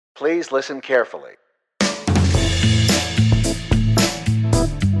Please listen carefully. Hey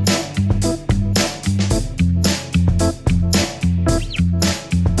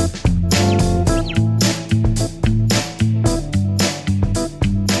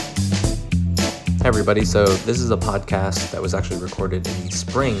everybody, so this is a podcast that was actually recorded in the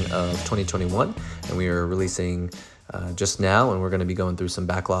spring of 2021, and we are releasing just now, and we're going to be going through some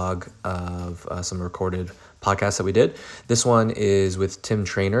backlog of some recorded podcasts that we did. This one is with Tim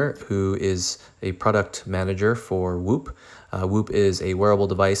Trainer, who is a product manager for Whoop. Whoop is a wearable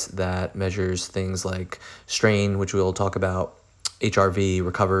device that measures things like strain, which we'll talk about, HRV,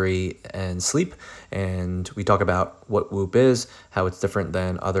 recovery, and sleep. And we talk about what Whoop is, how it's different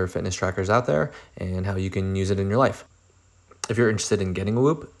than other fitness trackers out there, and how you can use it in your life. If you're interested in getting a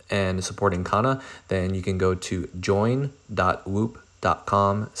Whoop and supporting Kana, then you can go to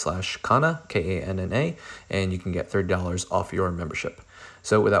join.whoop.com/Kana, Kanna, and you can get $30 off your membership.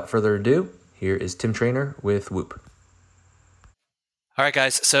 So without further ado, here is Tim Trainer with Whoop. All right,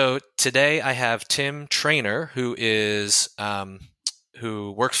 guys. So today I have Tim Trainer, who is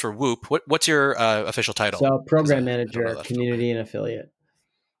who works for Whoop. What's your official title? So program manager, community, and affiliate.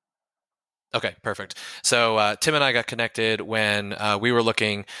 Okay, perfect. So Tim and I got connected when we were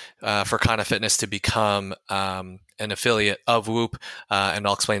looking for Kana Fitness to become an affiliate of Whoop, and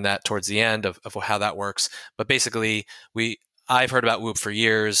I'll explain that towards the end of how that works. But basically, I've heard about Whoop for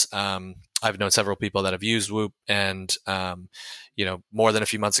years. I've known several people that have used Whoop, and more than a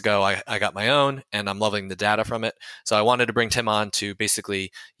few months ago, I got my own, and I'm loving the data from it. So I wanted to bring Tim on to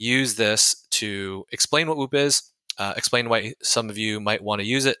basically use this to explain what Whoop is, explain why some of you might want to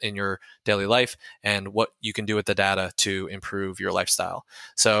use it in your daily life, and what you can do with the data to improve your lifestyle.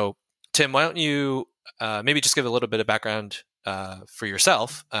 So, Tim, why don't you maybe just give a little bit of background for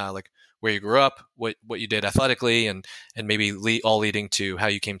yourself, like where you grew up, what you did athletically, and maybe all leading to how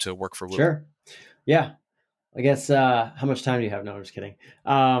you came to work for Whoop. Sure. Yeah. I guess, how much time do you have? No, I'm just kidding.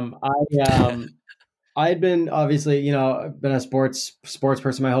 I'd been obviously, I've been a sports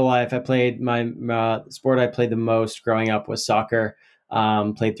person my whole life. I played my sport I played the most growing up was soccer.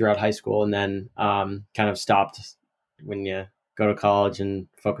 Played throughout high school, and then kind of stopped when you go to college and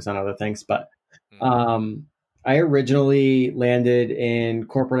focus on other things. But I originally landed in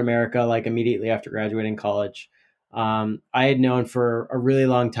corporate America, like immediately after graduating college. I had known for a really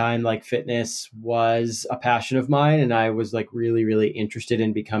long time, like fitness was a passion of mine. And I was like really, really interested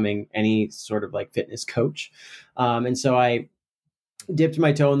in becoming any sort of like fitness coach. And so I dipped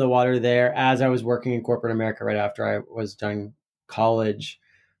my toe in the water there as I was working in corporate America right after I was done college.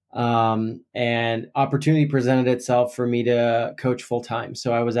 And opportunity presented itself for me to coach full time.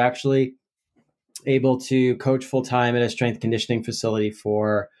 So I was actually able to coach full time at a strength conditioning facility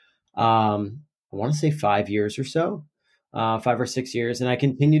for, I want to say 5 years or so, 5 or 6 years, and I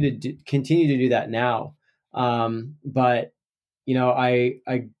continue to do that now. But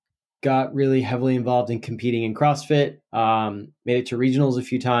I got really heavily involved in competing in CrossFit. Made it to regionals a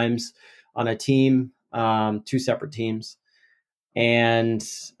few times on a team, 2 separate teams, and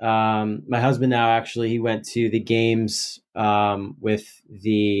my husband now he went to the games with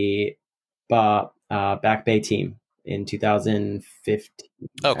the Back Bay team in 2015.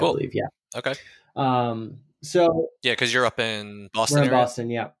 Oh, cool. I believe, yeah. Okay. So yeah, because you're up in Boston. We're in area? Boston,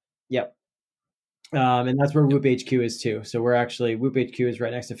 yeah. Yep. And that's where Whoop HQ is too. So Whoop HQ is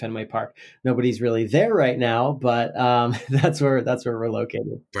right next to Fenway Park. Nobody's really there right now, but that's where we're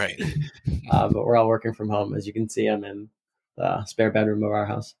located. Right. But we're all working from home. As you can see, I'm in the spare bedroom of our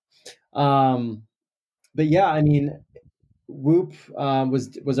house. But yeah, I mean, Whoop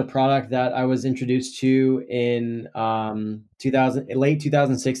was a product that I was introduced to in late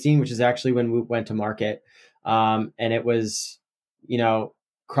 2016, which is actually when Whoop went to market. And it was,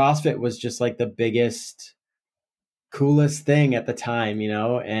 CrossFit was just like the biggest, coolest thing at the time,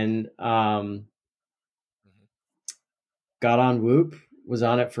 and got on Whoop, was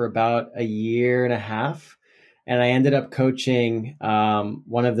on it for about a year and a half. And I ended up coaching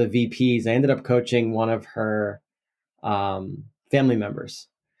one of the VPs. I ended up coaching one of her family members,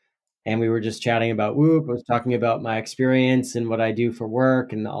 and we were just chatting about Whoop. I was talking about my experience and what I do for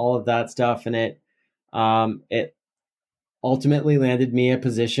work and all of that stuff, and it ultimately landed me a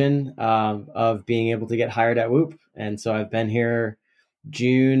position of being able to get hired at Whoop. And so I've been here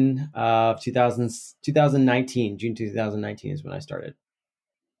June of 2019 is when I started.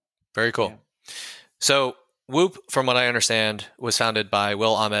 Very cool. Yeah. So Whoop, from what I understand, was founded by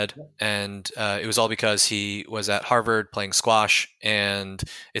Will Ahmed, and it was all because he was at Harvard playing squash, and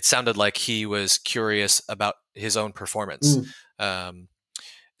it sounded like he was curious about his own performance.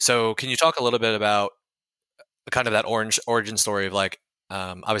 So can you talk a little bit about kind of that origin story of like,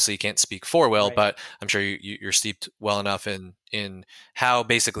 Obviously, you can't speak for Will, Right. but I'm sure you're steeped well enough in how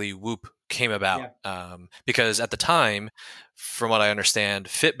basically Whoop came about. Yeah. Because at the time, from what I understand,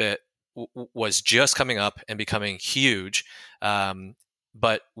 Fitbit was just coming up and becoming huge.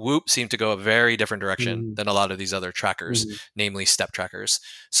 But Whoop seemed to go a very different direction Mhm. than a lot of these other trackers, Mhm. namely step trackers.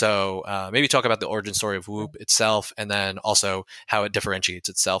 So maybe talk about the origin story of Whoop itself, and then also how it differentiates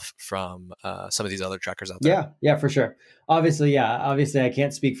itself from some of these other trackers out there. Yeah, for sure. Obviously, yeah. Obviously, I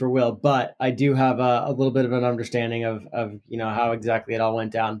can't speak for Will, but I do have a little bit of an understanding of how exactly it all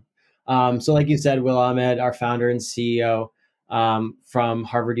went down. So, like you said, Will Ahmed, our founder and CEO, from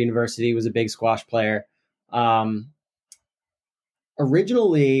Harvard University, was a big squash player. Um,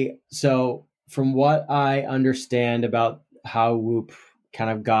 Originally, so from what I understand about how Whoop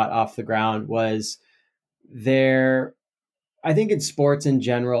kind of got off the ground was there. I think in sports in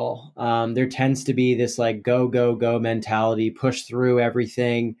general, there tends to be this like go, go, go mentality, push through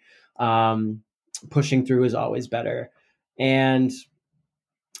everything. Um, Pushing through is always better. And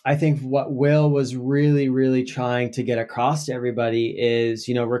I think what Will was really, really trying to get across to everybody is,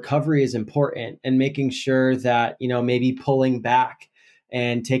 recovery is important and making sure that, maybe pulling back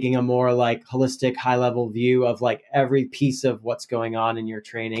and taking a more like holistic, high level view of like every piece of what's going on in your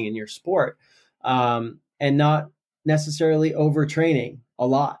training and your sport, and not necessarily overtraining a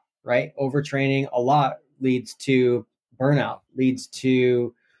lot, right? Overtraining a lot leads to burnout, leads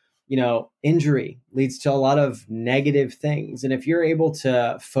to injury, leads to a lot of negative things. And if you're able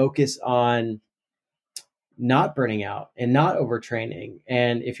to focus on not burning out and not overtraining,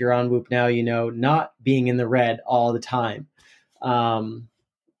 and if you're on Whoop now, not being in the red all the time, um,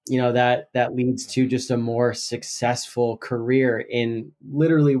 that leads to just a more successful career in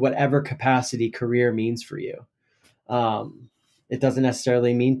literally whatever capacity career means for you. Um, it doesn't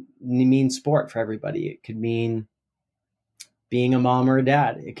necessarily mean sport for everybody. It could mean being a mom or a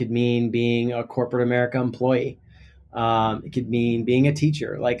dad. It could mean being a corporate America employee. It could mean being a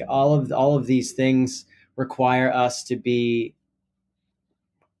teacher. Like all of these things require us to be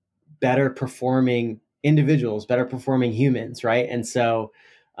better performing individuals, better performing humans, right? And so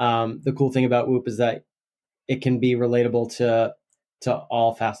the cool thing about Whoop is that it can be relatable to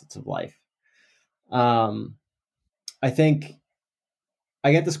all facets of life. Um, I think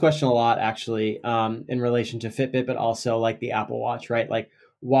I get this question a lot actually, in relation to Fitbit, but also like the Apple Watch, right? Like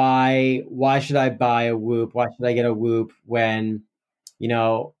why should I buy a Whoop? Why should I get a Whoop when, you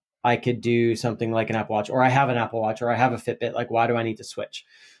know, I could do something like an Apple Watch, or I have an Apple Watch, or I have a Fitbit? Like, why do I need to switch?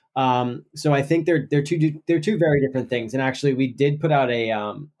 So I think they're two very different things. And actually, we did put out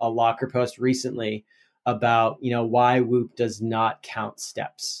a Locker post recently about why Whoop does not count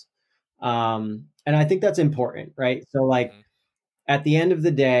steps. And I think that's important, right? So like Mm-hmm. at the end of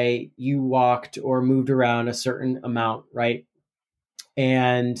the day, you walked or moved around a certain amount, right?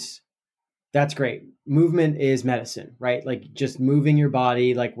 And that's great. Movement is medicine, right? Like just moving your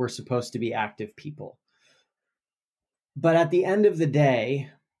body, like we're supposed to be active people. But at the end of the day,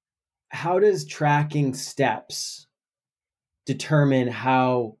 how does tracking steps determine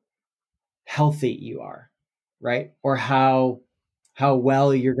how healthy you are, right? Or how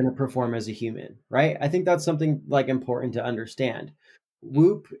well you're going to perform as a human, right? I think that's something like important to understand.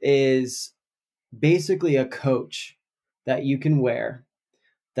 Whoop is basically a coach that you can wear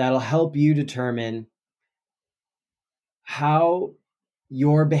that'll help you determine how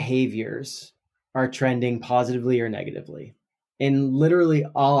your behaviors are trending positively or negatively in literally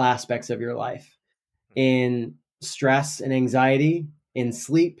all aspects of your life, in stress and anxiety, in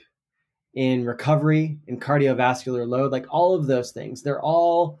sleep, in recovery, in cardiovascular load, like all of those things. They're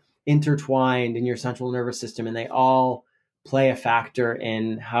all intertwined in your central nervous system, and they all play a factor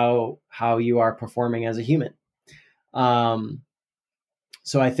in how you are performing as a human. Um,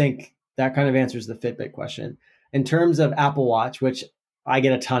 so I think that kind of answers the Fitbit question. In terms of Apple Watch, which I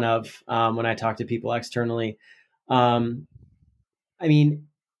get a ton of when I talk to people externally, um, I mean,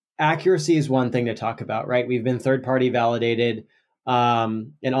 accuracy is one thing to talk about, right? We've been third party validated,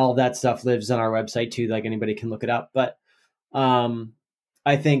 and all of that stuff lives on our website too. Like anybody can look it up. But um,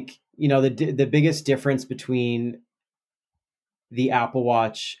 I think the biggest difference between the Apple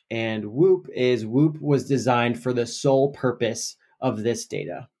Watch and Whoop is Whoop was designed for the sole purpose of this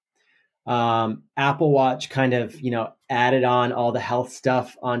data. Apple Watch kind of added on all the health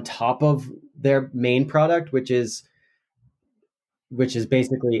stuff on top of their main product, which is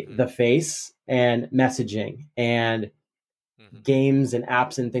basically Mm-hmm. the face and messaging and Mm-hmm. games and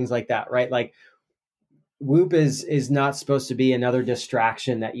apps and things like that, right? Like Whoop is not supposed to be another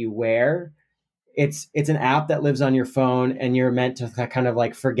distraction that you wear. It's an app that lives on your phone, and you're meant to kind of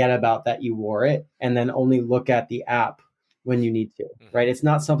like forget about that you wore it and then only look at the app when you need to, Mhm. right? It's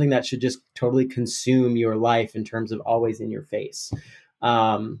not something that should just totally consume your life in terms of always in your face.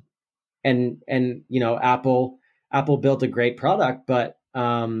 Um, and Apple built a great product, but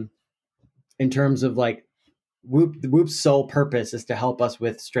in terms of like Whoop's sole purpose is to help us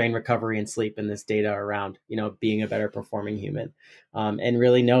with strain recovery and sleep and this data around, being a better performing human, and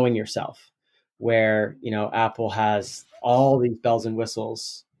really knowing yourself, where, Apple has all these bells and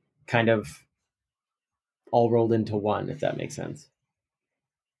whistles kind of all rolled into one, if that makes sense.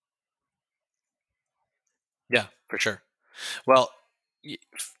 Yeah, for sure. Well,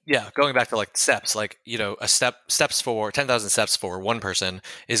 yeah, going back to like steps, like, a steps for 10,000 steps for one person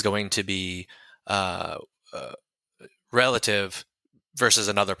is going to be uh, uh, relative versus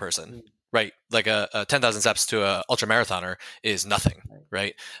another person, Mm. right? Like a 10,000 steps to a ultra marathoner is nothing,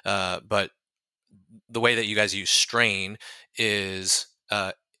 Right. right? But the way that you guys use strain is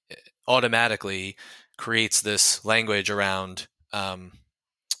automatically creates this language around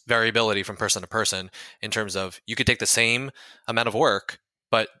variability from person to person in terms of you could take the same amount of work,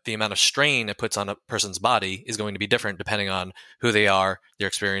 but the amount of strain it puts on a person's body is going to be different depending on who they are, their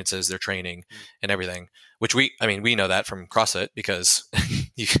experiences, their training, and everything. Which we know that from CrossFit because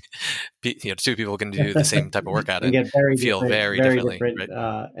you, two people can do the same type of workout And and get feel very very differently, different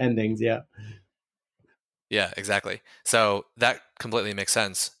right? endings. Yeah. Yeah, exactly. So that completely makes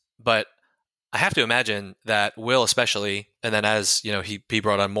sense. But I have to imagine that Will, especially, and then as he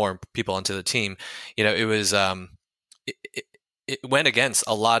brought on more people onto the team, it was it, it, it went against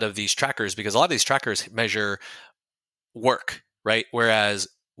a lot of these trackers because a lot of these trackers measure work, right? Whereas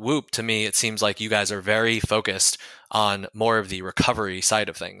Whoop, to me, it seems like you guys are very focused on more of the recovery side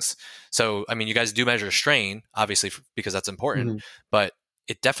of things. So, I mean, you guys do measure strain, obviously, because that's important, Mm-hmm. but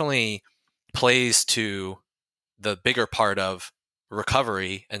it definitely plays to the bigger part of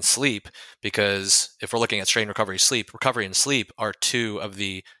recovery and sleep, because if we're looking at strain recovery and sleep are two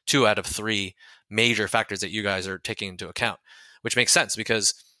out of three major factors that you guys are taking into account, which makes sense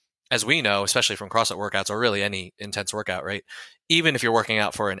because as we know, especially from CrossFit workouts or really any intense workout, right? Even if you're working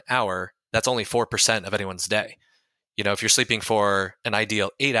out for an hour, that's only 4% of anyone's day. If you're sleeping for an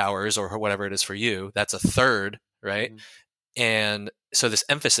ideal 8 hours or whatever it is for you, that's a third, right? Mm-hmm. And so this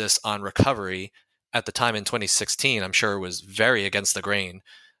emphasis on recovery at the time in 2016, I'm sure was very against the grain,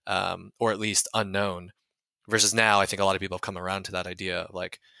 or at least unknown. Versus now, I think a lot of people have come around to that idea of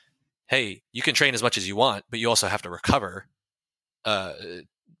like, hey, you can train as much as you want, but you also have to recover uh,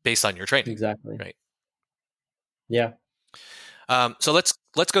 based on your training, Exactly. right? Yeah. So let's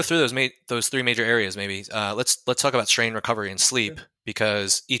go through those three major areas. Maybe let's talk about strain, recovery, and sleep Sure.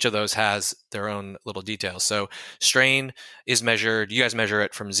 because each of those has their own little details. So strain is measured. You guys measure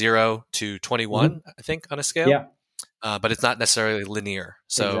it from 0 to 21, Mm-hmm. I think, on a scale, Yeah. but it's not necessarily linear.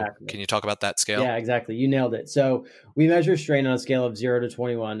 So Exactly. can you talk about that scale? Yeah, exactly. You nailed it. So we measure strain on a scale of 0 to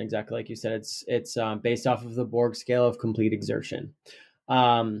 21. Exactly like you said, it's based off of the Borg scale of complete exertion.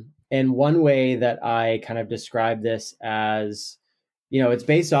 And one way that I kind of describe this as, it's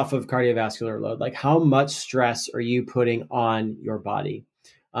based off of cardiovascular load. Like how much stress are you putting on your body?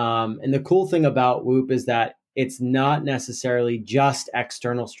 And the cool thing about Whoop is that it's not necessarily just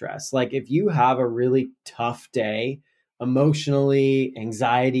external stress. Like if you have a really tough day, emotionally,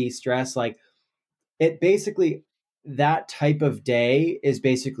 anxiety, stress, like it basically, that type of day is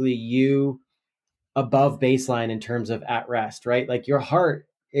basically you above baseline in terms of at rest, right? Like your heart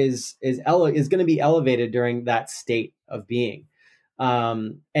is going to be elevated during that state of being.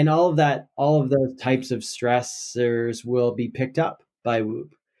 And all of those Mm-hmm. types of stressors will be picked up by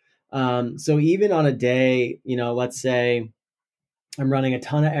Whoop. So even on a day, let's say I'm running a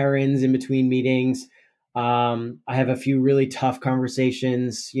ton of errands in between meetings. I have a few really tough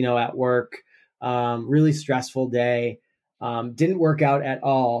conversations, at work. Really stressful day. Didn't work out at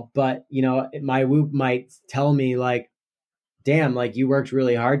all, but my Whoop might tell me like, "Damn, like you worked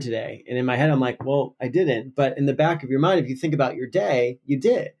really hard today." And in my head, I'm like, "Well, I didn't." But in the back of your mind, if you think about your day, you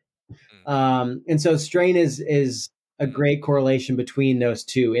did. And so strain is a Mm-hmm. great correlation between those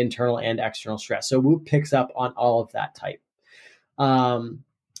two, internal and external stress. So Whoop picks up on all of that type. Um,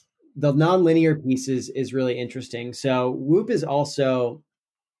 the nonlinear piece is really interesting. So Whoop is also,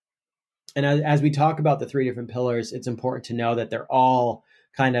 and as we talk about the three different pillars, it's important to know that they're all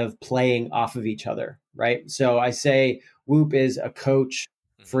kind of playing off of each other, right? So I say Whoop is a coach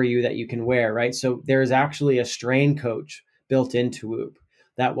Mm-hmm. for you that you can wear, right? So there's actually a strain coach built into Whoop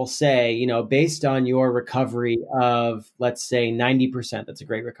that will say, based on your recovery of, let's say, 90%, that's a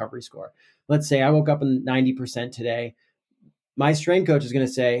great recovery score. Let's say I woke up in 90% today. My strain coach is going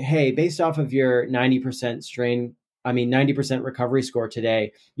to say, hey, based off of your 90% strain 90% recovery score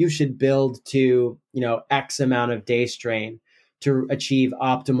today, you should build to, X amount of day strain to achieve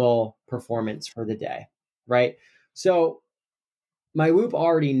optimal performance for the day, right? So my Whoop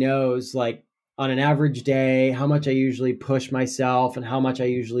already knows, like, on an average day, how much I usually push myself and how much I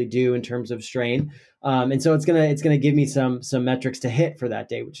usually do in terms of strain. And so it's gonna give me some metrics to hit for that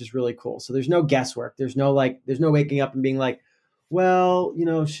day, which is really cool. So there's no guesswork. There's no waking up and being like, well,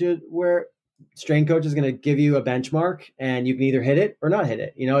 should where strain coach is gonna give you a benchmark and you can either hit it or not hit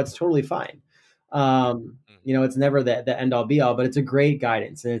it. It's totally fine. It's never the end all be all, but it's a great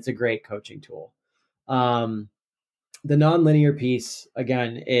guidance and it's a great coaching tool. The nonlinear piece,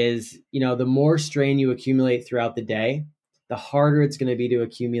 again, is, the more strain you accumulate throughout the day, the harder it's going to be to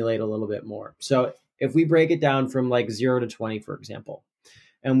accumulate a little bit more. So if we break it down from like 0 to 20, for example,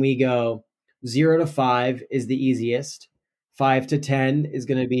 and we go 0 to 5 is the easiest, 5 to 10 is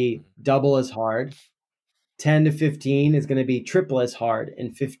going to be double as hard, 10 to 15 is going to be triple as hard,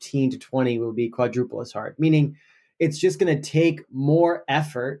 and 15 to 20 will be quadruple as hard, meaning it's just going to take more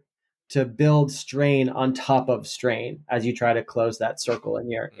effort to build strain on top of strain as you try to close that circle in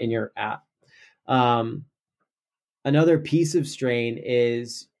your app. Another piece of strain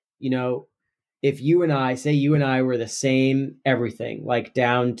is, if you and I were the same everything, like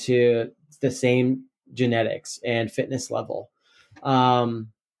down to the same genetics and fitness level, and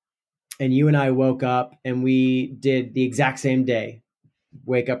you and I woke up and we did the exact same day,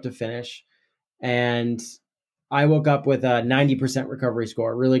 wake up to finish, and I woke up with a 90% recovery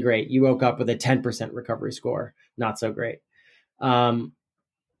score, really great. You woke up with a 10% recovery score, not so great.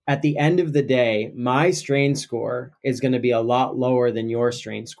 At the end of the day, my strain score is going to be a lot lower than your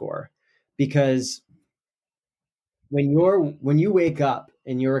strain score, because when you wake up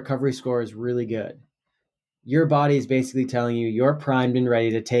and your recovery score is really good, your body is basically telling you you're primed and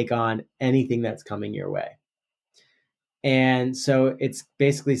ready to take on anything that's coming your way. And so it's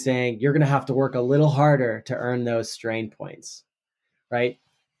basically saying you're going to have to work a little harder to earn those strain points, right?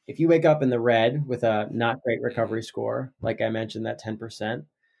 If you wake up in the red with a not great recovery score, like I mentioned, that 10%,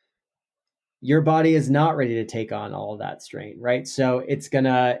 your body is not ready to take on all of that strain, right? So it's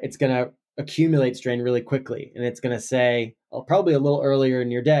gonna accumulate strain really quickly, and it's gonna say, probably a little earlier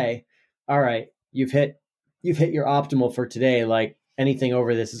in your day, all right, you've hit your optimal for today. Like, anything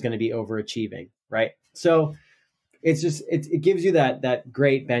over this is going to be overachieving, right? So it's just it gives you that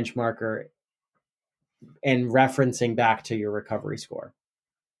great benchmarker and referencing back to your recovery score.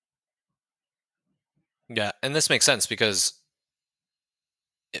 Yeah, and this makes sense because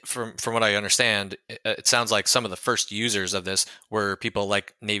from what I understand, it sounds like some of the first users of this were people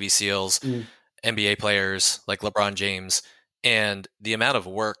like Navy SEALs, NBA players like LeBron James, and the amount of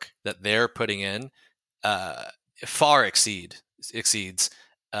work that they're putting in far exceeds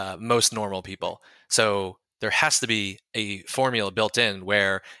most normal people. So there has to be a formula built in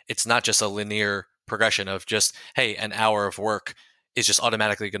where it's not just a linear progression of just, hey, an hour of work is just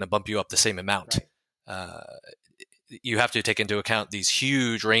automatically going to bump you up the same amount. Right. You have to take into account these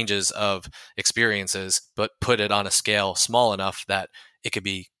huge ranges of experiences, but put it on a scale small enough that it could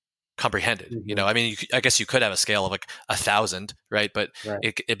be comprehended. Mm-hmm. I mean, I guess you could have a scale of like 1,000, right? But right.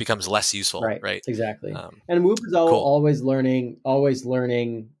 It becomes less useful, right? Exactly. And Whoop is cool. always learning.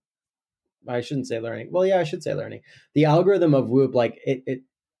 I shouldn't say learning. Well, yeah, I should say learning. The algorithm of Whoop, like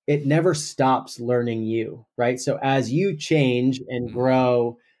it never stops learning you, right? So as you change and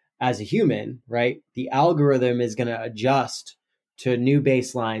grow as a human, right, the algorithm is going to adjust to new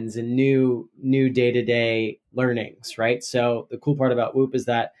baselines and new day-to-day learnings, right? So the cool part about Whoop is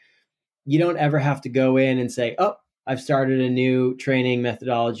that you don't ever have to go in and say, oh, I've started a new training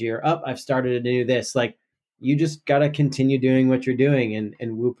methodology, or I've started a new this. Like, you just got to continue doing what you're doing,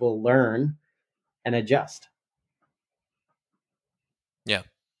 and Whoop will learn and adjust. Yeah.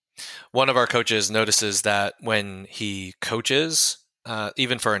 One of our coaches notices that when he coaches,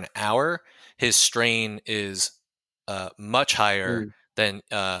 even for an hour, his strain is much higher than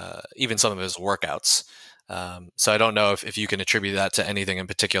even some of his workouts. So I don't know if you can attribute that to anything in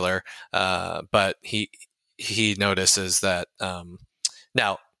particular, but he notices that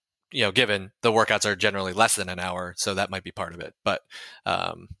now, given the workouts are generally less than an hour, so that might be part of it. But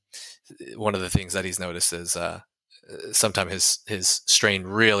one of the things that he's noticed is sometimes his strain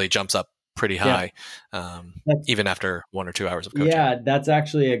really jumps up pretty high, even after 1 or 2 hours of coaching. Yeah, that's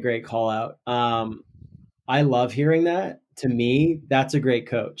actually a great call out. I love hearing that. To me, that's a great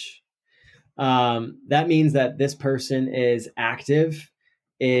coach. That means that this person is active,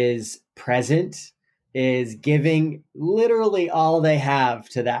 is present, is giving literally all they have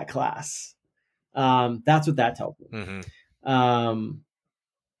to that class. That's what that tells me. Mm-hmm.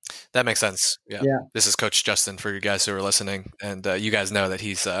 That makes sense. Yeah. Yeah. This is Coach Justin for you guys who are listening, and you guys know that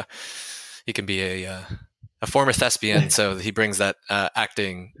he can be a former thespian, so he brings that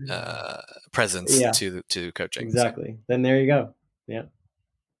acting presence Yeah, to coaching. So exactly. Then there you go. Yeah.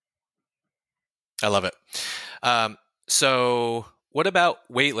 I love it. So what about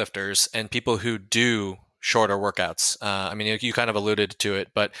weightlifters and people who do shorter workouts? I mean, you kind of alluded to it,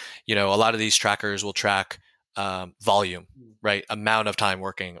 but a lot of these trackers will track volume, right? Amount of time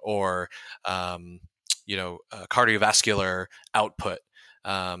working, or cardiovascular output.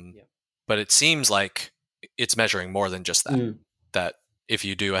 Yeah. But it seems like it's measuring more than just that. Mm. That if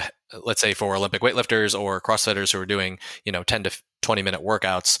you do let's say for Olympic weightlifters or CrossFitters who are doing 10 to 20-minute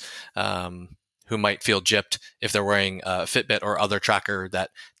workouts, who might feel gypped if they're wearing a Fitbit or other tracker that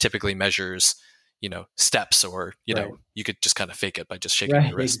typically measures steps, or Right. you could just kind of fake it by just shaking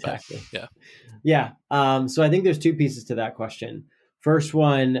your wrist. Exactly. But Yeah. So I think there's two pieces to that question. First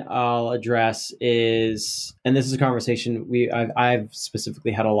one I'll address is, and this is a conversation I've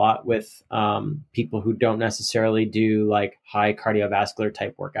specifically had a lot with people who don't necessarily do like high cardiovascular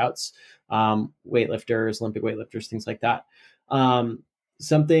type workouts, weightlifters, Olympic weightlifters, things like that.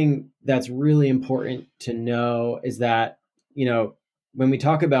 Something that's really important to know is that, when we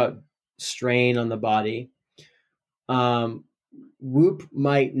talk about strain on the body, Whoop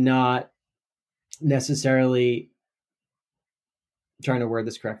might not necessarily, trying to word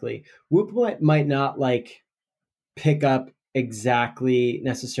this correctly, Whoop might not like pick up exactly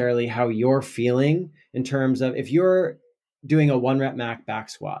necessarily how you're feeling in terms of, if you're doing a 1 rep max back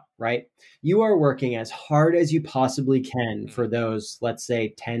squat, right? You are working as hard as you possibly can for those, let's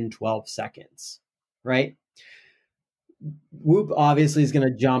say 10, 12 seconds, right? Whoop obviously is going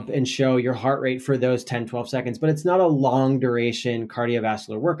to jump and show your heart rate for those 10, 12 seconds, but it's not a long duration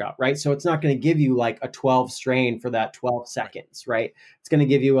cardiovascular workout, right? So it's not going to give you like a 12 strain for that 12 seconds, right? It's going to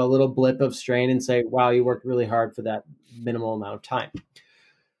give you a little blip of strain and say, wow, you worked really hard for that minimal amount of time.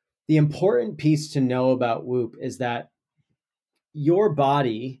 The important piece to know about Whoop is that your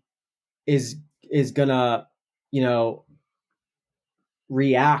body is going to,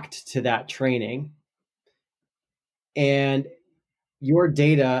 react to that training, and your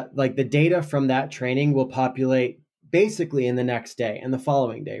data, like the data from that training, will populate basically in the next day and the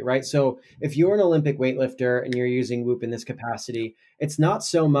following day, right? So if you're an Olympic weightlifter and you're using Whoop in this capacity, it's not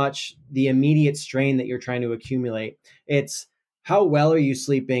so much the immediate strain that you're trying to accumulate. It's how well are you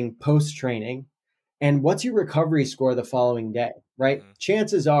sleeping post training, and what's your recovery score the following day, right?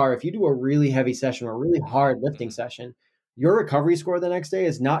 Chances are, if you do a really heavy session or a really hard lifting session, your recovery score the next day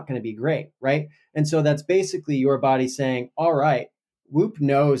is not going to be great, right? And so that's basically your body saying, all right, Whoop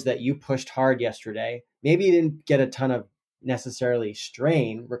knows that you pushed hard yesterday. Maybe you didn't get a ton of necessarily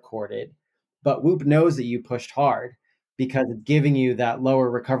strain recorded, but Whoop knows that you pushed hard because it's giving you that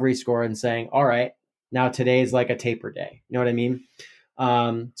lower recovery score and saying, all right, now today is like a taper day. You know what I mean?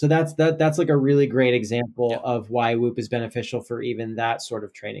 So that's like a really great example of why Whoop is beneficial for even that sort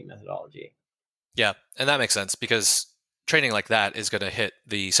of training methodology. Yeah, and that makes sense because training like that is going to hit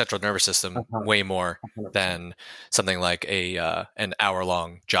the central nervous system way more 100%. than something like an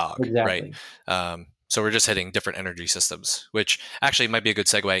hour-long jog, Exactly. right? So we're just hitting different energy systems, which actually might be a good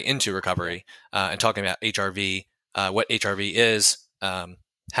segue into recovery and talking about HRV, what HRV is,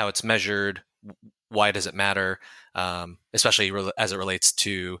 how it's measured, why does it matter, especially as it relates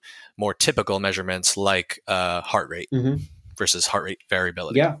to more typical measurements like heart rate versus heart rate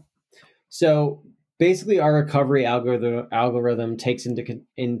variability. Yeah. So basically, our recovery algorithm takes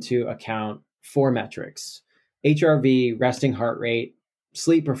into account 4 metrics: HRV, resting heart rate,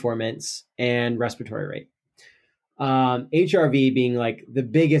 sleep performance, and respiratory rate. HRV being like the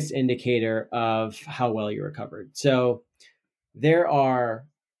biggest indicator of how well you recovered. So there are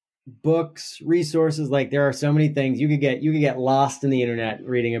books, resources, like there are so many things you could get lost in the internet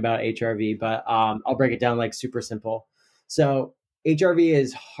reading about HRV, but I'll break it down like super simple. So HRV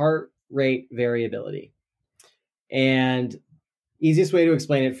is heart rate variability, and easiest way to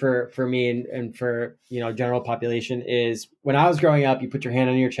explain it for me and for general population is, when I was growing up, you put your hand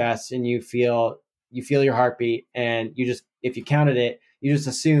on your chest and you feel your heartbeat, and you just, if you counted it, you just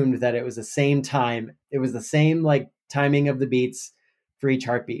assumed that it was the same time, it was the same like timing of the beats for each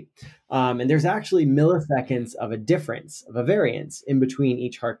heartbeat. And there's actually milliseconds of a difference, of a variance in between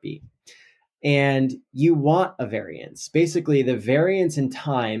each heartbeat. And you want a variance. Basically, the variance in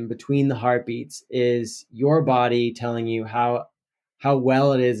time between the heartbeats is your body telling you how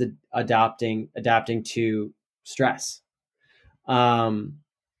well it is adapting to stress. And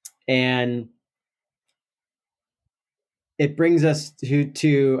it brings us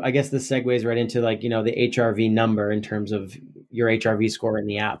to I guess this segues right into like, the HRV number in terms of your HRV score in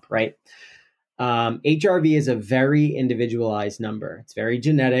the app, right? HRV is a very individualized number. It's very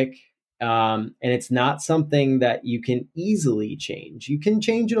genetic, and it's not something that you can easily change. You can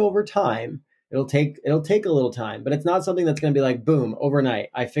change it over time. It'll take a little time, but it's not something that's going to be like boom overnight.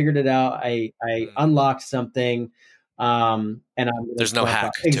 I figured it out. I unlocked something, and there's no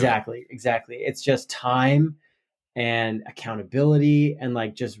hack to it. Exactly. It's just time and accountability and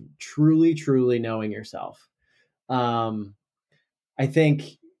like just truly knowing yourself. I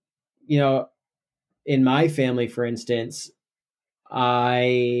think, you know, in my family, for instance,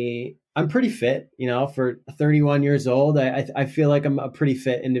 I'm pretty fit, you know, for 31 years old. I feel like I'm a pretty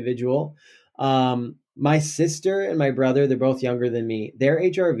fit individual. My sister and my brother, they're both younger than me. Their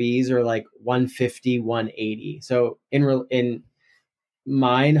HRVs are like 150, 180. So in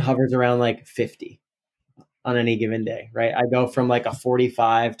mine hovers around like 50 on any given day, right? I go from like a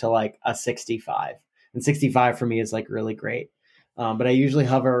 45 to like a 65. And 65 for me is like really great. But I usually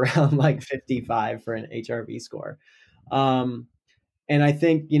hover around like 55 for an HRV score. And I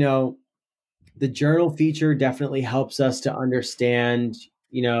think, you know, the journal feature definitely helps us to understand,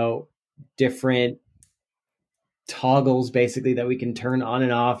 you know, different toggles basically that we can turn on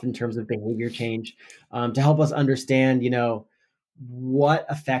and off in terms of behavior change, to help us understand, you know, what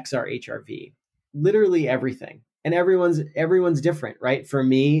affects our HRV. Literally everything. And everyone's different, right? For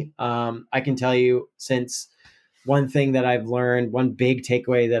me, I can tell you, since one thing that I've learned, one big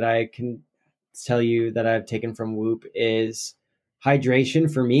takeaway that I can tell you that I've taken from Whoop is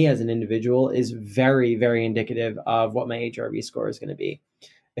hydration for me as an individual is very, very indicative of what my HRV score is going to be.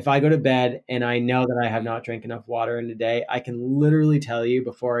 If I go to bed and I know that I have not drank enough water in a day, I can literally tell you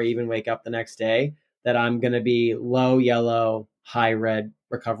before I even wake up the next day that I'm going to be low yellow, high red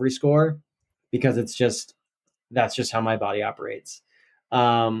recovery score, because that's just how my body operates.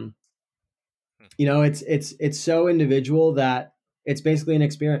 You know, it's so individual that it's basically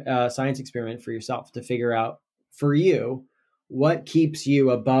an science experiment for yourself to figure out for you what keeps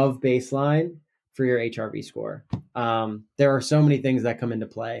you above baseline for your HRV score. There are so many things that come into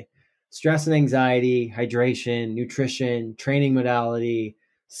play: stress and anxiety, hydration, nutrition, training modality,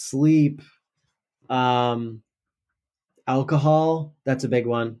 sleep, alcohol. That's a big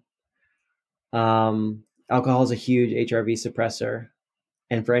one. Alcohol is a huge HRV suppressor.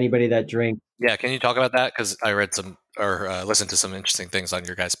 And for anybody that drinks, yeah, can you talk about that? Because I read some or listened to some interesting things on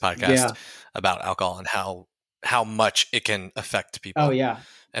your guys' podcast about alcohol and how much it can affect people. Oh yeah,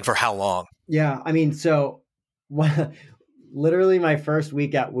 and for how long? Yeah, I mean, so literally my first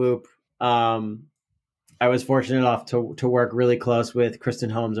week at Whoop, I was fortunate enough to work really close with Kristen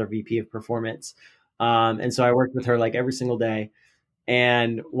Holmes, our VP of Performance, and so I worked with her like every single day.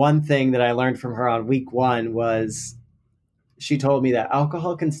 And one thing that I learned from her on week one was she told me that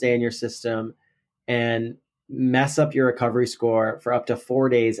alcohol can stay in your system and mess up your recovery score for up to 4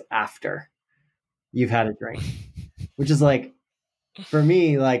 days after you've had a drink, which is like, for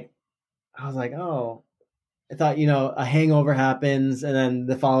me, like, I was like, oh, I thought, you know, a hangover happens and then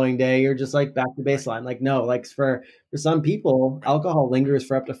the following day you're just like back to baseline. Like, no, like for some people, alcohol lingers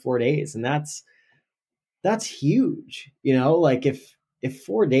for up to 4 days. And that's huge. You know, like if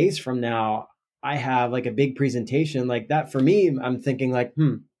 4 days from now I have like a big presentation like that, for me, I'm thinking like,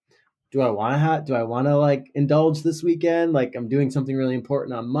 do I want to like indulge this weekend? Like I'm doing something really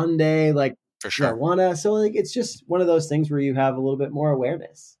important on Monday. Like, for sure. do I want to? So like, it's just one of those things where you have a little bit more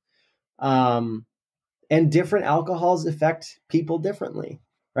awareness. And different alcohols affect people differently,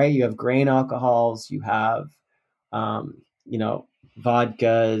 right? You have grain alcohols, you have, you know,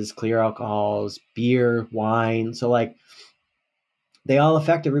 vodkas, clear alcohols, beer, wine. So like, they all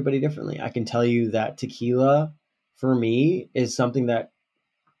affect everybody differently. I can tell you that tequila for me is something that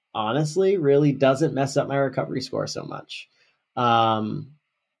honestly really doesn't mess up my recovery score so much. Wine,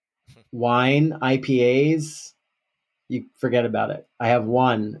 IPAs, you forget about it. I have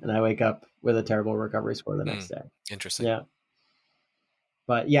one and I wake up with a terrible recovery score the next day. Interesting. Yeah.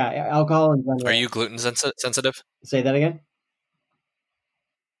 But yeah, alcohol in general. Are you gluten sensitive? Say that again?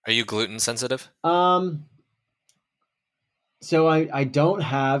 Are you gluten sensitive? So I don't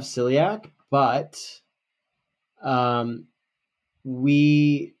have celiac, but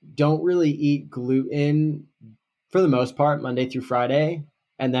we don't really eat gluten for the most part Monday through Friday.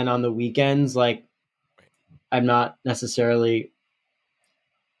 And then on the weekends, like I'm not necessarily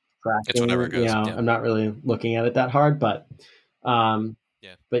tracking, it's whatever goes. You know, yeah. I'm not really looking at it that hard, but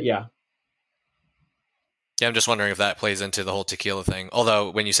but yeah. Yeah, I'm just wondering if that plays into the whole tequila thing. Although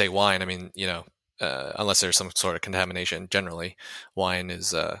when you say wine, I mean, you know, unless there's some sort of contamination, generally wine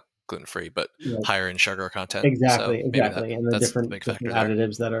is gluten-free, but higher in sugar content. Exactly, so and the different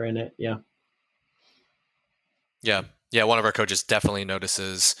additives that are in it. Yeah. Yeah. Yeah, one of our coaches definitely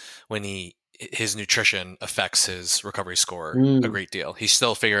notices when his nutrition affects his recovery score a Mm. great deal. He's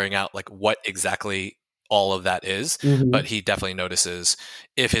still figuring out like what exactly all of that is, but Hmm. he definitely notices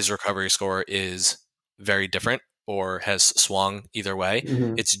if his recovery score is very different or has swung either way,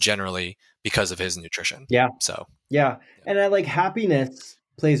 Hmm. it's generally because of his nutrition. Yeah. So, Yeah. yeah. And I like happiness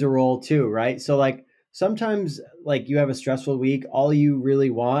plays a role too, right? So like sometimes like you have a stressful week, all you really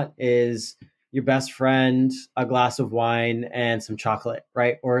want is your best friend, a glass of wine and some chocolate,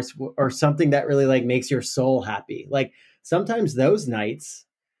 right? Or something that really like makes your soul happy. Like sometimes those nights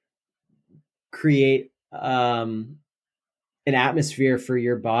create an atmosphere for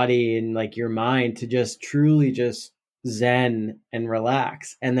your body and like your mind to just truly just zen and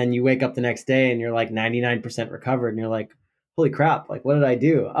relax. And then you wake up the next day and you're like 99% recovered and you're like, holy crap, like what did I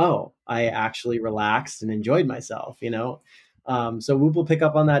do? Oh, I actually relaxed and enjoyed myself, you know? So Whoop will pick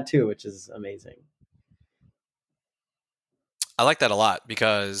up on that too, which is amazing. I like that a lot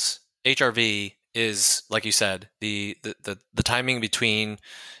because HRV is, like you said, the timing between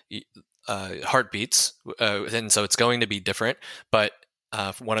heartbeats, and so it's going to be different. But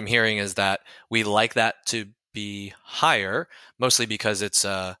what I'm hearing is that we like that to be higher, mostly because it's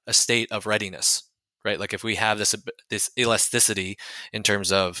a state of readiness, right? Like if we have this elasticity in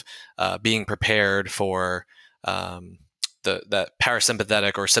terms of being prepared for um, that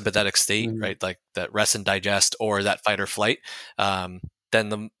parasympathetic or sympathetic state, Mhm. right? Like that rest and digest or that fight or flight. Um, then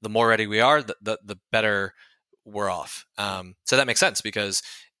the more ready we are, the better we're off. So that makes sense because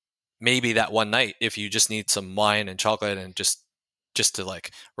maybe that one night, if you just need some wine and chocolate and just to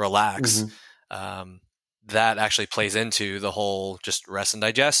like relax, Mhm. um, that actually plays into the whole just rest and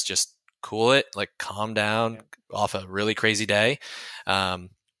digest, just cool it, like calm down Yeah. off a really crazy day, um,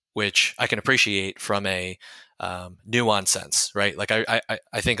 which I can appreciate from a nuance sense, right? Like I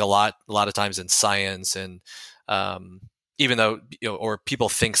think a lot of times in science and um, even though or people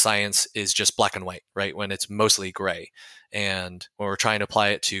think science is just black and white, right? When it's mostly gray, and when we're trying to apply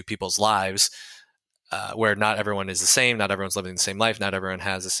it to people's lives, where not everyone is the same, not everyone's living the same life, not everyone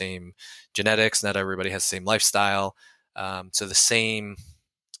has the same genetics, not everybody has the same lifestyle. So the same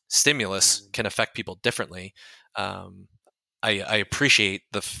stimulus Mhm. can affect people differently. Um, I appreciate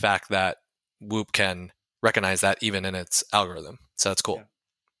the fact that Whoop can recognize that even in its algorithm. So that's cool.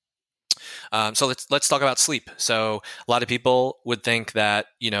 Yeah. So let's talk about sleep. So a lot of people would think that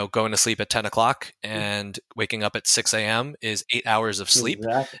going to sleep at 10 o'clock and waking up at 6 a.m. is 8 hours of sleep,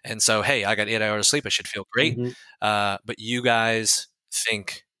 Exactly. and so hey, I got 8 hours of sleep. I should feel great. Mhm. But you guys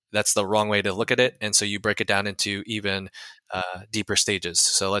think that's the wrong way to look at it, and so you break it down into even deeper stages.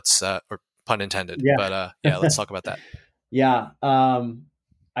 So let's, or pun intended, Yeah. but yeah, let's talk about that. Yeah.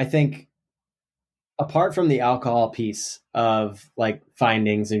 I think apart from the alcohol piece of like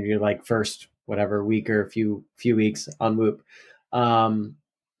findings in your like first whatever week or few weeks on Whoop, um,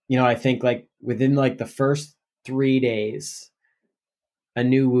 I think like within like the first 3 days, a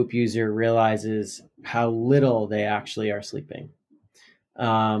new Whoop user realizes how little they actually are sleeping,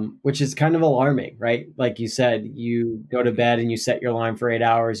 which is kind of alarming, right? Like you said, you go to Mhm. bed and you set your alarm for 8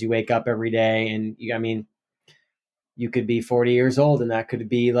 hours, you wake up every day, and I mean, you could be 40 years old and that could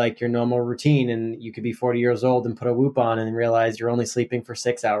be like your normal routine, and you could be 40 years old and put a Whoop on and realize you're only sleeping for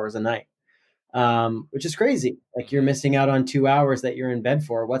 6 hours a night, which is crazy. Like you're Mhm. missing out on 2 hours that you're in bed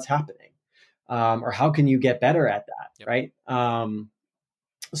for. What's happening? Or how can you get better at that, Yep. right?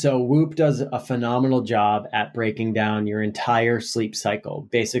 So Whoop does a phenomenal job at breaking down your entire sleep cycle,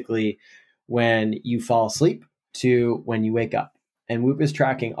 basically when you fall asleep to when you wake up. And Whoop is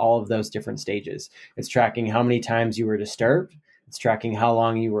tracking all of those different stages. It's tracking how many times you were disturbed. It's tracking how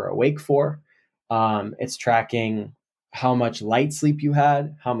long you were awake for. It's tracking how much light sleep you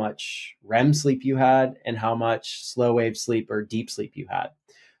had, how much REM sleep you had, and how much slow wave sleep or deep sleep you had.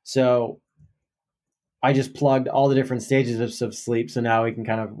 So I just plugged all the different stages of sleep, so now we can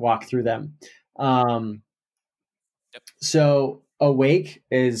kind of walk through them. Um, Yep. so awake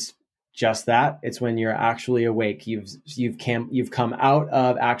is just that. It's when you're actually awake. You've come out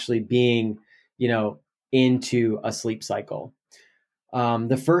of actually being, you know, into a sleep cycle.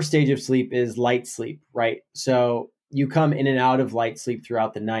 The first stage of sleep is light sleep, right? So you come in and out of light sleep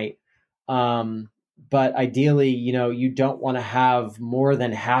throughout the night. Um, but ideally, you don't want to have more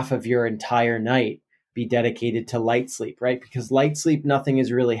than half of your entire night be dedicated to light sleep, right? Because light sleep, nothing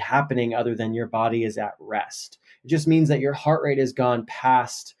is really happening other than your body is at rest. It just means that your heart rate has gone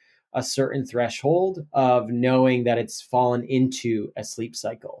past a certain threshold of knowing that it's fallen into a sleep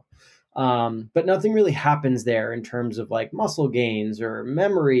cycle. But nothing really happens there in terms of like muscle gains or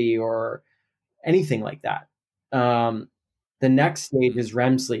memory or anything like that. Um, The next stage is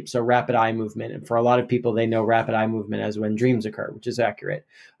REM sleep, so rapid eye movement. And for a lot of people, they know rapid eye movement as when dreams occur, which is accurate.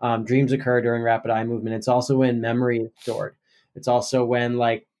 Dreams occur during rapid eye movement. It's also when memory is stored. It's also when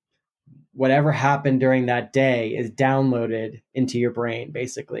like whatever happened during that day is downloaded into your brain,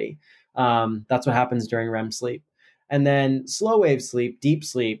 basically. That's what happens during REM sleep. And then slow wave sleep, deep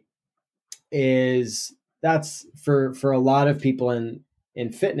sleep, is that's for a lot of people in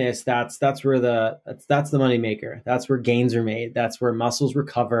fitness. That's where that's the money maker. That's where gains are made. That's where muscles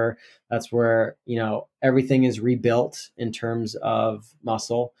recover. That's where everything is rebuilt in terms of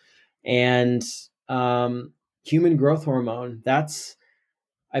muscle and human growth hormone. That's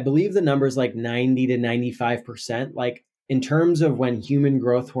I believe the number is like 90 to 95%. Like in terms of when human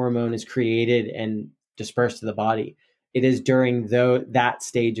growth hormone is created and dispersed to the body, it is during that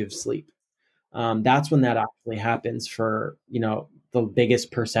stage of sleep. That's when that actually happens for, the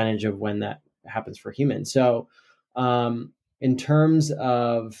biggest percentage of when that happens for humans. So in terms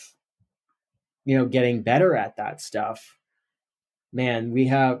of, getting better at that stuff, man,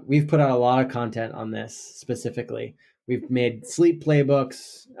 we've put out a lot of content on this specifically. We've made sleep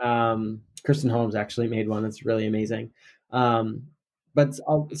playbooks. Kristen Holmes actually made one that's really amazing. But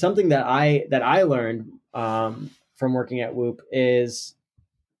something that I learned from working at Whoop is,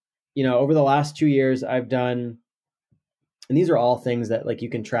 over the last 2 years, I've done, and these are all things that like you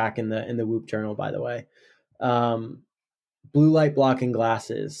can track in the Whoop journal, by the way. Blue light blocking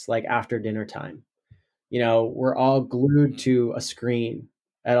glasses, like after dinner time. We're all glued to a screen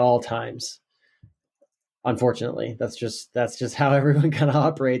at all times. Unfortunately, that's just how everyone kind of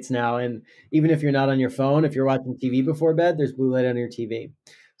operates now. And even if you're not on your phone, if you're watching TV before bed, there's blue light on your TV.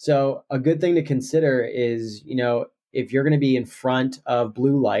 So a good thing to consider is, if you're going to be in front of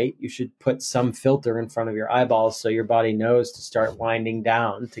blue light, you should put some filter in front of your eyeballs so your body knows to start winding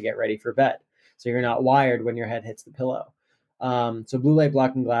down to get ready for bed. So you're not wired when your head hits the pillow. So blue light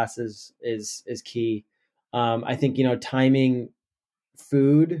blocking glasses is key. I think, timing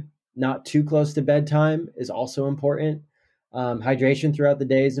food not too close to bedtime is also important. Hydration throughout the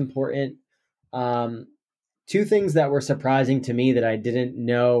day is important. Two things that were surprising to me that I didn't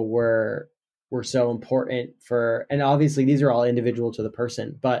know were so important for, and obviously these are all individual to the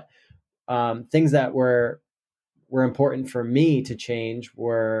person, but things that were important for me to change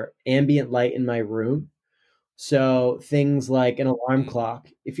were ambient light in my room. So things like an alarm clock.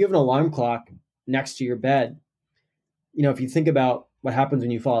 If you have an alarm clock next to your bed, if you think about what happens when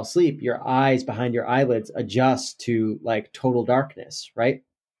you fall asleep, your eyes behind your eyelids adjust to like total darkness, right?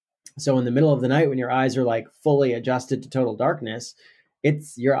 So in the middle of the night when your eyes are like fully adjusted to total darkness,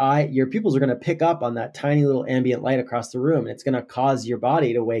 it's your pupils are going to pick up on that tiny little ambient light across the room, and it's going to cause your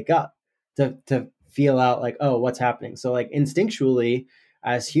body to wake up to feel out like, oh, what's happening. So like instinctually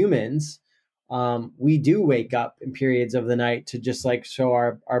as humans, we do wake up in periods of the night to just like show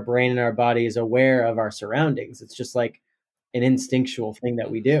our brain and our body is aware of our surroundings. It's just like an instinctual thing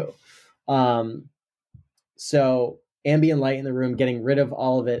that we do. So ambient light in the room, getting rid of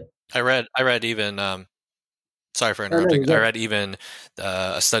all of it. I read even, sorry for interrupting. I read even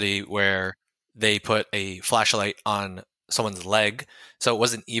a study where they put a flashlight on someone's leg, so it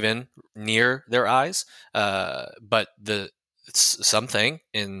wasn't even near their eyes, but something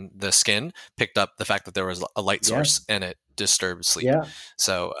in the skin picked up the fact that there was a light source and it disturbed sleep. Yeah.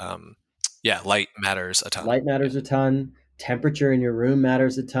 So light matters a ton. Light matters a ton. Temperature in your room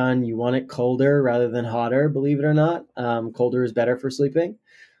matters a ton. You want it colder rather than hotter, believe it or not. Colder is better for sleeping.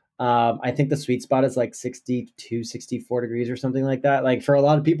 I think the sweet spot is like 62, 64 degrees or something like that. Like for a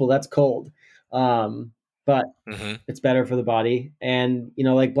lot of people, that's cold. But it's better for the body. And,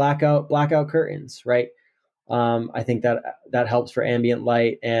 like blackout curtains, right? I think that helps for ambient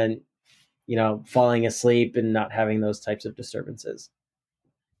light and, falling asleep and not having those types of disturbances.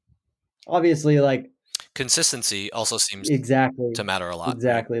 Obviously, like consistency also seems to matter a lot.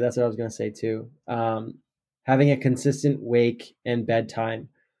 Exactly. Right? That's what I was going to say too. Having a consistent wake and bedtime.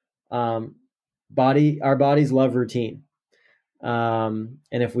 Our bodies love routine. And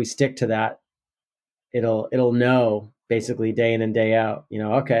if we stick to that, it'll know basically day in and day out,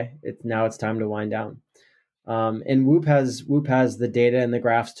 okay, it's time to wind down. And Whoop has the data and the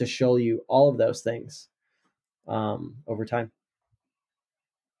graphs to show you all of those things over time.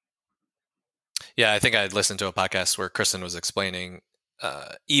 Yeah, I think I listened to a podcast where Kristen was explaining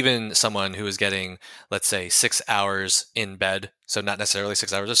even someone who is getting, let's say, 6 hours in bed, so not necessarily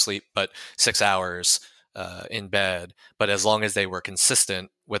 6 hours of sleep, but 6 hours in bed, but as long as they were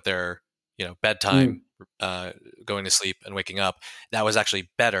consistent with their bedtime, going to sleep and waking up, that was actually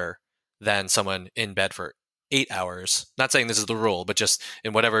better than someone in bed for 8 hours. Not saying this is the rule, but just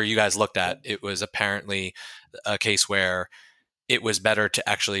in whatever you guys looked at, it was apparently a case where it was better to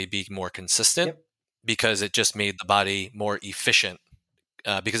actually be more consistent Yep. because it just made the body more efficient.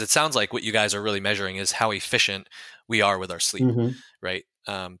 Because it sounds like what you guys are really measuring is how efficient we are with our sleep, Mm-hmm. right?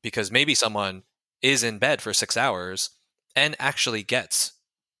 Because maybe someone is in bed for 6 hours and actually gets,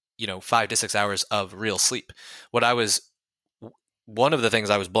 5 to 6 hours of real sleep. One of the things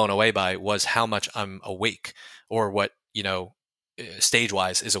I was blown away by was how much I'm awake, or what, stage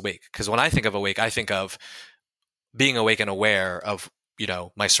wise is awake. Because when I think of awake, I think of being awake and aware of,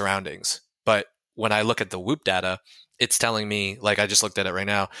 my surroundings. But when I look at the Whoop data, it's telling me, like I just looked at it right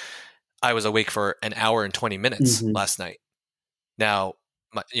now, I was awake for an hour and 20 minutes Mm-hmm. last night. Now,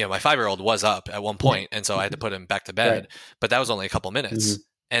 my 5-year-old was up at one point, and so I had to put him back to bed, Right. but that was only a couple minutes. Mm-hmm.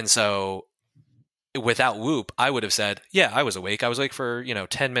 And so without Whoop, I would have said, yeah, I was awake. I was awake for,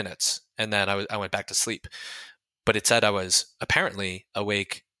 10 minutes, and then I went back to sleep. But it said I was apparently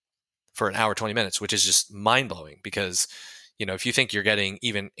awake for an hour, 20 minutes, which is just mind blowing because, if you think you're getting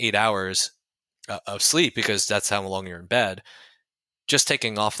even 8 hours of sleep because that's how long you're in bed, just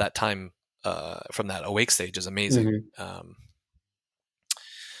taking off that time from that awake stage is amazing. Mm-hmm.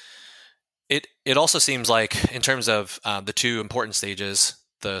 It also seems like in terms of the two important stages,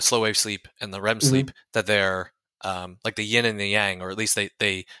 the slow wave sleep and the REM Mm-hmm. sleep, that they're like the yin and the yang, or at least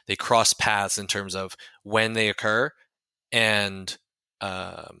they cross paths in terms of when they occur. And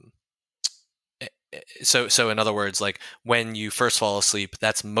so in other words, like when you first fall asleep,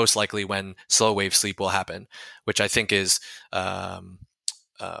 that's most likely when slow wave sleep will happen, which I think is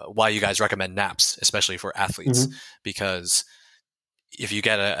why you guys recommend naps, especially for athletes, Mm-hmm. because if you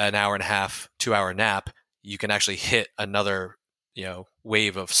get an hour and a half, 2 hour nap, you can actually hit another,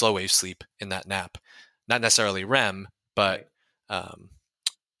 wave of slow wave sleep in that nap. Not necessarily REM, but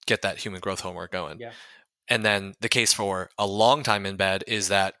get that human growth hormone going. Yeah. And then the case for a long time in bed is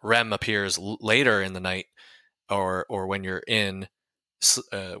that REM appears later in the night, or when you're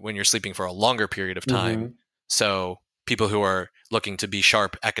when you're sleeping for a longer period of time. Mm-hmm. So people who are looking to be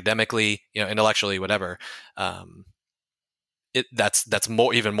sharp academically, intellectually, whatever, that's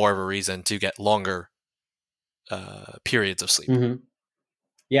even more of a reason to get longer periods of sleep. Mm-hmm.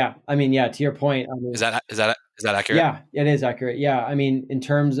 Yeah, I mean, yeah. To your point, I mean, Is that accurate? yeah, it is accurate. Yeah, I mean, in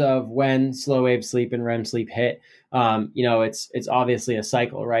terms of when slow wave sleep and REM sleep hit, it's obviously a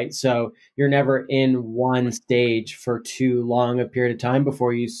cycle, right? So you're never in one stage for too long a period of time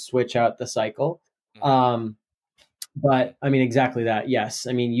before you switch out the cycle. Mm-hmm. But I mean, exactly that. Yes,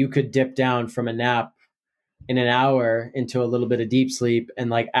 I mean, you could dip down from a nap in an hour into a little bit of deep sleep and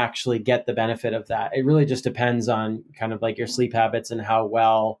like actually get the benefit of that. It really just depends on kind of like your sleep habits and how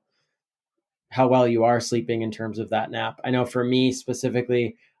well you are sleeping in terms of that nap. I know for me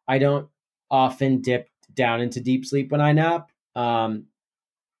specifically, I don't often dip down into deep sleep when I nap.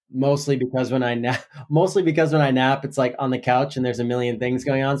 Mostly because when I nap, it's like on the couch and there's a million things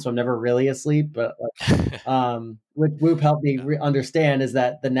going on, so I'm never really asleep. But what Whoop helped me understand is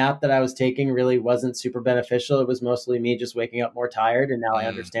that the nap that I was taking really wasn't super beneficial. It was mostly me just waking up more tired, and now I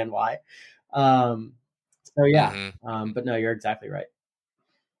understand why. So yeah, Mm-hmm. but no, you're exactly right.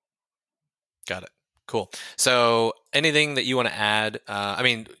 Got it. Cool. So anything that you want to add? I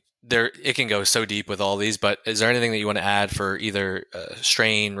mean, it can go so deep with all these, but is there anything that you want to add for either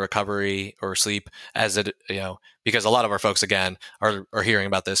strain, recovery, or sleep? As it, because a lot of our folks again are hearing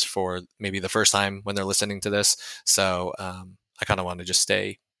about this for maybe the first time when they're listening to this. So I kind of want to just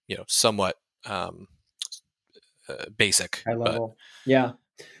stay, somewhat basic. High level. Yeah.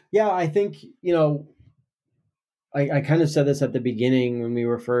 I think I kind of said this at the beginning when we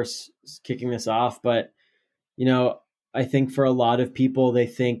were first kicking this off, but I think for a lot of people, they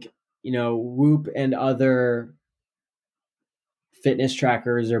think, Whoop and other fitness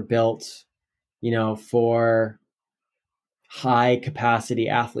trackers are built, for high capacity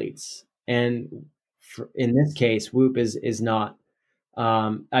athletes. And in this case, Whoop is not.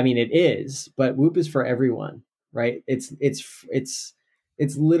 I mean, it is, but Whoop is for everyone, right?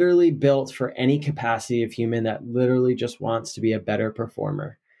 It's literally built for any capacity of human that literally just wants to be a better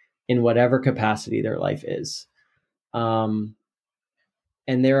performer in whatever capacity their life is.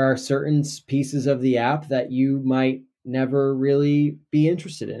 And there are certain pieces of the app that you might never really be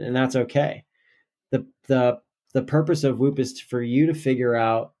interested in, and that's okay. The purpose of Whoop is for you to figure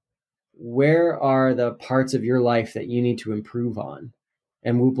out where are the parts of your life that you need to improve on,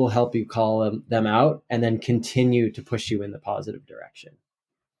 and Whoop will help you call them out and then continue to push you in the positive direction.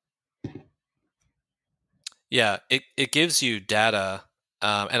 Yeah, it gives you data,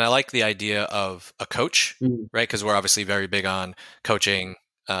 and I like the idea of a coach, right? Because we're obviously very big on coaching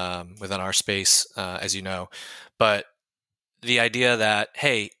within our space, as you know. But the idea that,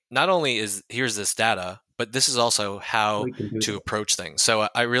 hey, not only here's this data, but this is also how We can do to that. approach things. So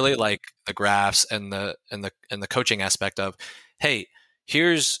I really like the graphs and the coaching aspect of, hey,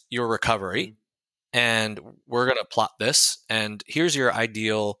 here's your recovery, and we're going to plot this, and here's your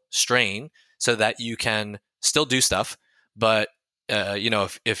ideal strain so that you can still do stuff, but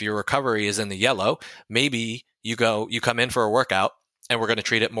if your recovery is in the yellow, maybe you come in for a workout, and we're going to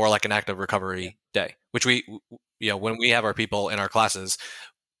treat it more like an active recovery day, which when we have our people in our classes,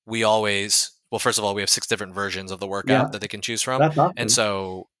 we always, well, first of all, we have 6 different versions of the workout that they can choose from. That's awesome. And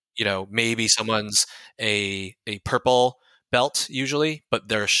so, maybe someone's a purple belt usually, but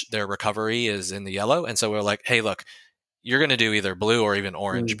their recovery is in the yellow. And so we're like, hey, look, you're going to do either blue or even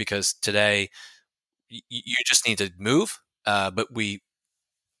orange because today you just need to move. But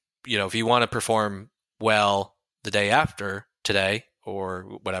if you want to perform well the day after today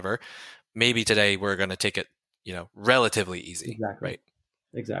or whatever, maybe today we're going to take it, relatively easy. Exactly. Right.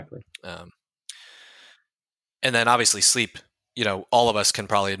 Exactly. And then obviously sleep, all of us can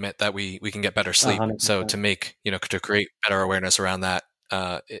probably admit that we can get better sleep. 100%. So to create better awareness around that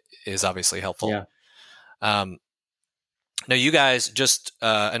is obviously helpful. Yeah. Now you guys just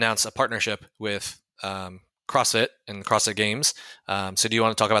announced a partnership with CrossFit and CrossFit Games. So do you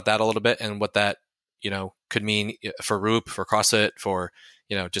want to talk about that a little bit and what that, could mean for Whoop, for CrossFit, for,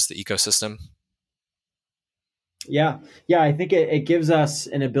 just the ecosystem? Yeah. I think it gives us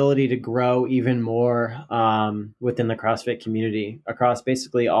an ability to grow even more within the CrossFit community across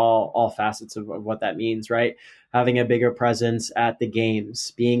basically all facets of what that means, right? Having a bigger presence at the games,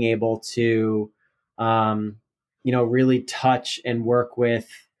 being able to, really touch and work with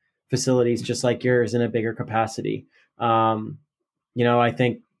facilities just like yours in a bigger capacity. I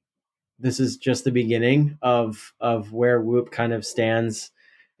think this is just the beginning of where Whoop kind of stands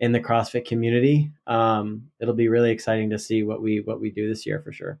in the CrossFit community. It'll be really exciting to see what we do this year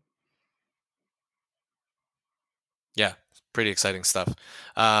for sure. Yeah, pretty exciting stuff.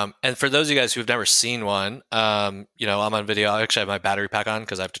 And for those of you guys who've never seen one, I'm on video. I actually have my battery pack on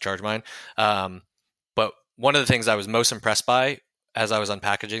because I have to charge mine. But one of the things I was most impressed by as I was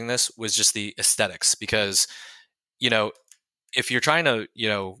unpackaging this was just the aesthetics, because, if you're trying to,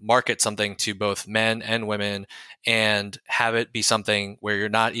 market something to both men and women and have it be something where you're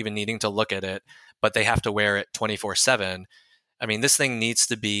not even needing to look at it, but they have to wear it 24/7. I mean, this thing needs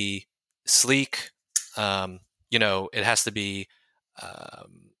to be sleek. It has to be,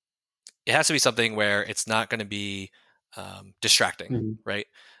 something where it's not going to be distracting, right?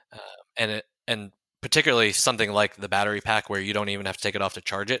 And particularly something like the battery pack where you don't even have to take it off to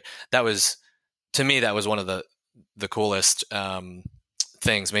charge it. To me, that was one of the coolest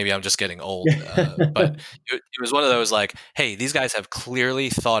things. Maybe I'm just getting old, but it was one of those like, hey, these guys have clearly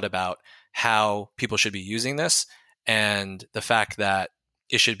thought about how people should be using this, and the fact that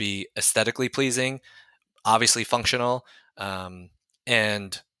it should be aesthetically pleasing, obviously functional,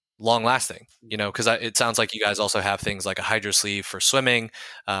 and long lasting, because it sounds like you guys also have things like a hydro sleeve for swimming.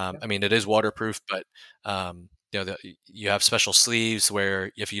 I mean, it is waterproof, but you have special sleeves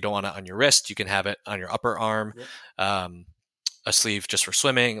where if you don't want it on your wrist, you can have it on your upper arm. A sleeve just for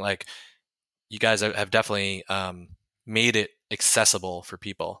swimming. Like, you guys have definitely made it accessible for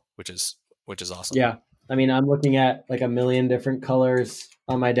people, which is awesome. Yeah. I mean, I'm looking at like a million different colors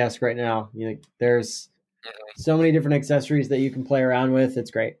on my desk right now. There's so many different accessories that you can play around with.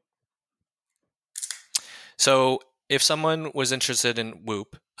 It's great. So if someone was interested in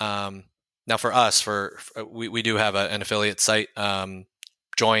Whoop, now for us, we do have an affiliate site,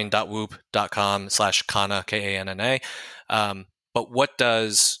 join.whoop.com/Kanna, Kanna. But what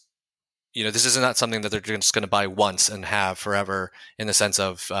does, this is not something that they're just going to buy once and have forever, in the sense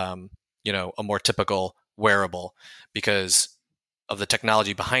of, a more typical wearable, because of the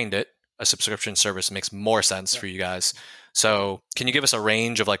technology behind it. A subscription service makes more sense for you guys. So can you give us a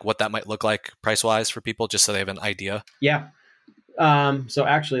range of like what that might look like price wise for people, just so they have an idea? Yeah. So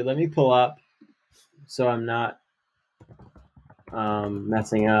actually, let me pull up so I'm not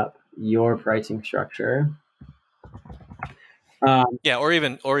messing up your pricing structure. Yeah, or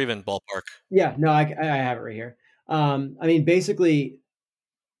even ballpark. Yeah, no, I have it right here. I mean, basically,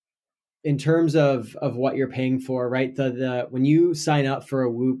 in terms of what you're paying for, right? The when you sign up for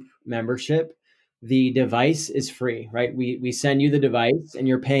a Whoop membership, the device is free, right? We send you the device, and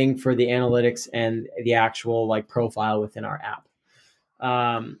you're paying for the analytics and the actual like profile within our app.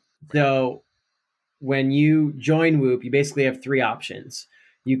 So when you join Whoop, you basically have 3 options.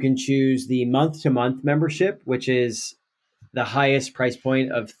 You can choose the month-to-month membership, which is the highest price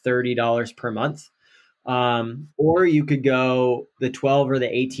point of $30 per month. Or you could go the 12 or the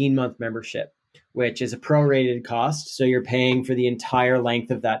 18-month membership, which is a prorated cost. So you're paying for the entire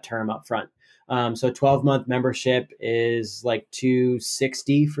length of that term up front. So 12-month membership is like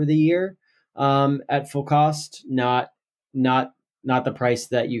 $260 for the year at full cost, not the price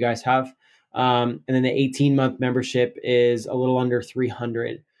that you guys have. And then the 18-month membership is a little under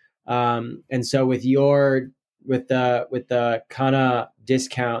 $300. And so with the Kana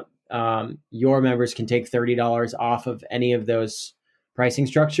discount, your members can take $30 off of any of those pricing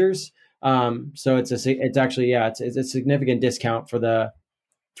structures. So it's a significant discount for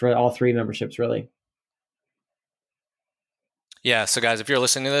all three memberships, really. Yeah. So guys, if you're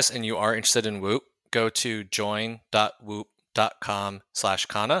listening to this and you are interested in Whoop, go to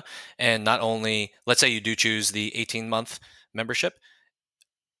join.whoop.com/Kana. And not only, let's say you do choose the 18-month membership,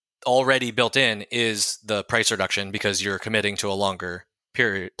 already built in is the price reduction because you're committing to a longer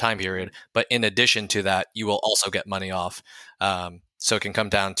time period. But in addition to that, you will also get money off. So it can come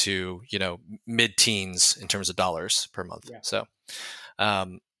down to, mid-teens in terms of dollars per month. Yeah. So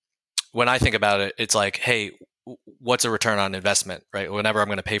when I think about it, it's like, hey, what's a return on investment, right? Whenever I'm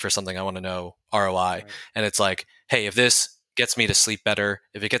going to pay for something, I want to know ROI. Right. And it's like, hey, if this gets me to sleep better,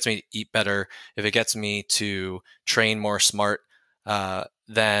 if it gets me to eat better, if it gets me to train more smart,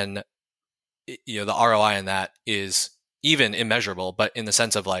 then the ROI in that is even immeasurable, but in the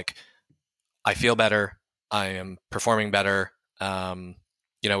sense of like, I feel better, I am performing better,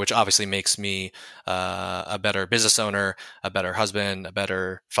 which obviously makes me a better business owner, a better husband, a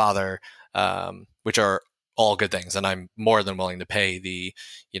better father, which are all good things. And I'm more than willing to pay the,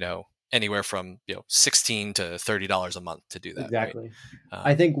 anywhere from, $16 to $30 a month to do that. Exactly. Right?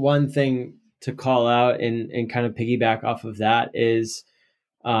 I think one thing to call out and kind of piggyback off of that is,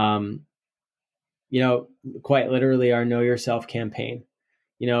 quite literally our Know Yourself campaign.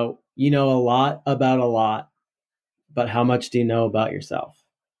 You know a lot about a lot, but how much do you know about yourself?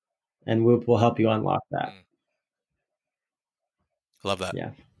 And Whoop will help you unlock that. Love that.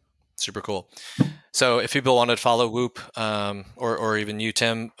 Yeah. Super cool. So if people wanted to follow Whoop, or even you,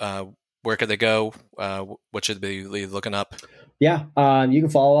 Tim, where could they go? What should they be looking up? Yeah. You can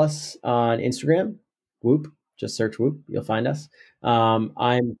follow us on Instagram, Whoop. Just search Whoop. You'll find us. I'm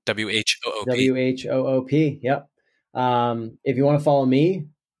WHOOP. WHOOP. Yep. If you want to follow me,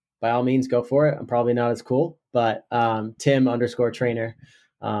 by all means, go for it. I'm probably not as cool, but Tim_trainer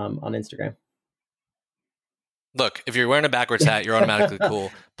on Instagram. Look, if you're wearing a backwards hat, you're automatically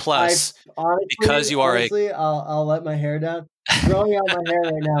cool. Plus, because you are I'll let my hair down. I'm growing out my hair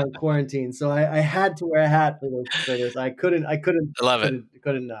right now in quarantine, so I had to wear a hat for this. I couldn't. I love it.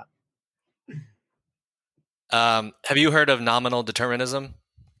 Couldn't not. Have you heard of nominal determinism?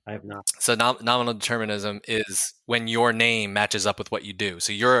 I have not. So nominal determinism is when your name matches up with what you do.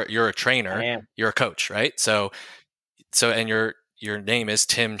 So you're a trainer. I am. You're a coach, right? So and your name is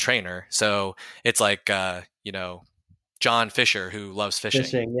Tim Trainer. So it's like John Fisher who loves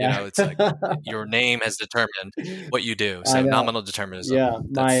fishing. Yeah. It's like your name has determined what you do. So nominal determinism. Yeah.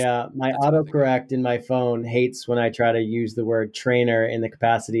 My autocorrect in my phone hates when I try to use the word trainer in the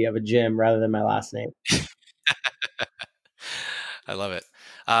capacity of a gym rather than my last name. I love it.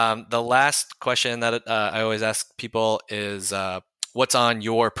 The last question that I always ask people is, what's on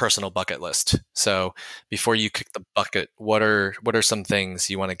your personal bucket list? So before you kick the bucket, what are some things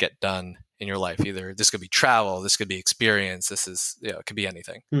you want to get done in your life? Either this could be travel, this could be experience, this is, it could be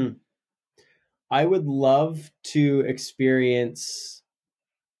anything. I would love to experience.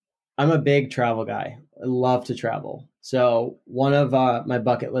 I'm a big travel guy. I love to travel. So one of my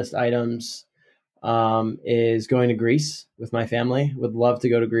bucket list items is going to Greece with my family. Would love to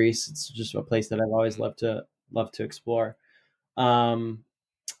go to Greece. It's just a place that I've always loved to explore. And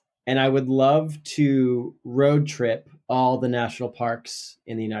I would love to road trip all the national parks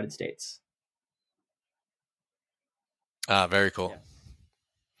in the United States. Very cool.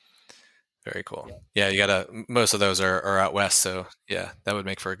 Very cool. Yeah, most of those are out west. So yeah, that would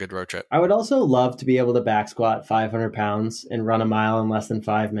make for a good road trip. I would also love to be able to back squat 500 pounds and run a mile in less than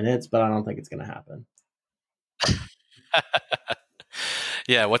 5 minutes, but I don't think it's going to happen.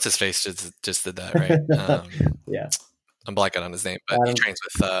 Yeah. What's his face just did that, right? Yeah. I'm blanking on his name, but he trains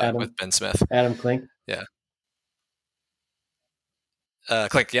with Ben Smith. Adam Klink. Yeah.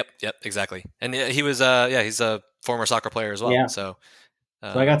 Klink. Yep. Exactly. And he was, he's a former soccer player as well. Yeah. So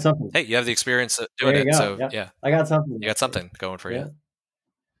I got something. Hey, you have the experience of doing it. So yeah, I got something. You got something going for you.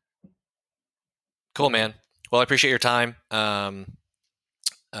 Cool, man. Well, I appreciate your time.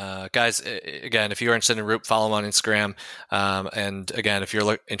 Guys, again, if you're interested in Whoop, follow them on Instagram. And again, if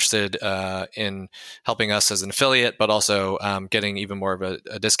you're interested in helping us as an affiliate, but also getting even more of a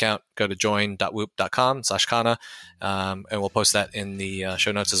discount, go to join.whoop.com/Kana, and we'll post that in the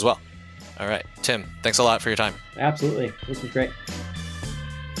show notes as well. All right, Tim, thanks a lot for your time. Absolutely. This was great.